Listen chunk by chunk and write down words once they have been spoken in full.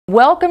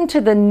Welcome to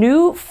the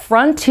new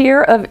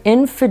frontier of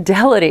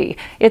infidelity.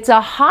 It's a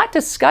hot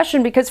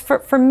discussion because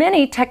for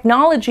many,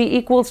 technology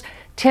equals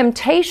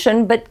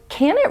temptation, but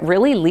can it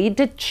really lead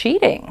to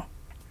cheating?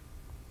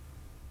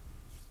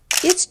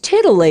 It's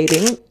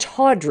titillating,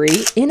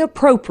 tawdry,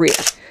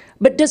 inappropriate.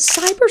 But does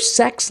cyber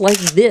sex like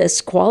this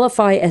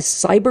qualify as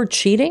cyber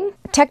cheating?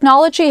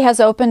 Technology has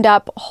opened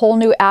up whole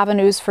new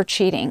avenues for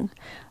cheating.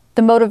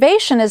 The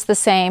motivation is the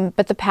same,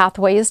 but the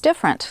pathway is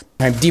different.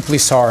 I'm deeply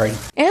sorry.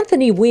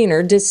 Anthony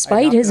Weiner,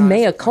 despite his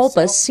mea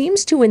culpa,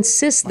 seems to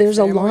insist there's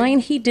a line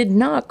he did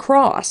not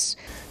cross.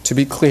 To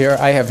be clear,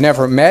 I have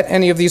never met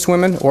any of these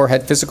women or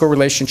had physical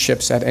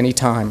relationships at any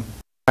time.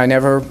 I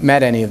never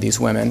met any of these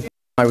women.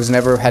 I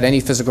never had any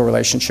physical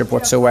relationship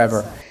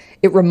whatsoever.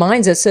 It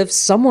reminds us of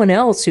someone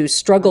else who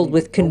struggled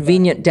with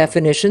convenient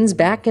definitions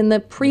back in the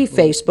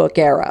pre-Facebook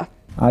era.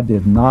 I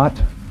did not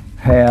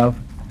have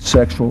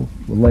sexual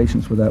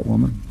relations with that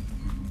woman,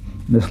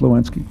 Miss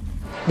Lewinsky.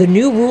 The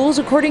new rules,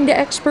 according to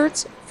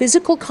experts,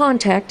 physical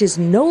contact is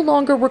no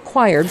longer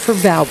required for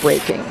vow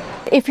breaking.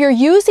 If you're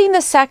using the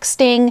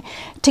sexting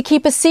to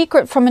keep a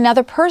secret from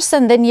another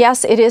person, then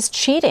yes, it is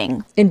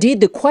cheating.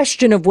 Indeed, the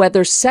question of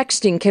whether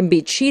sexting can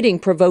be cheating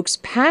provokes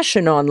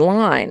passion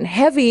online,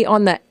 heavy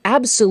on the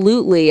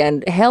absolutely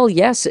and hell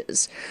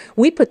yeses.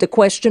 We put the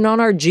question on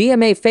our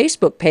GMA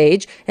Facebook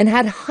page and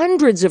had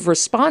hundreds of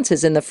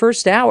responses in the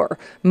first hour.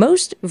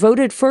 Most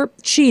voted for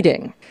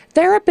cheating.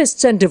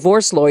 Therapists and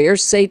divorce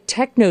lawyers say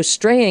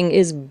techno-straying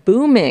is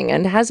booming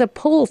and has a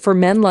pull for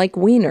men like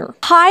Weiner.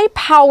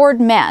 High-powered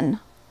men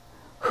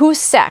who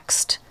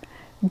sext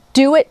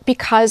do it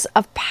because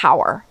of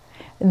power.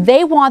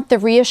 They want the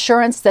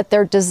reassurance that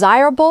they're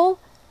desirable,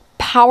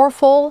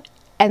 powerful,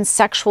 and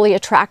sexually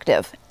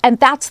attractive. And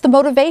that's the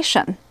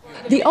motivation.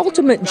 The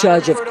ultimate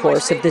judge, of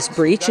course, of this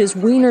breach is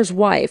Weiner's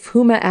wife,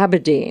 Huma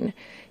Abedin.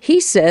 She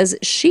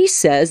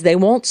says they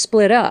won't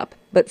split up,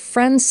 but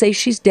friends say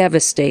she's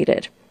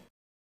devastated.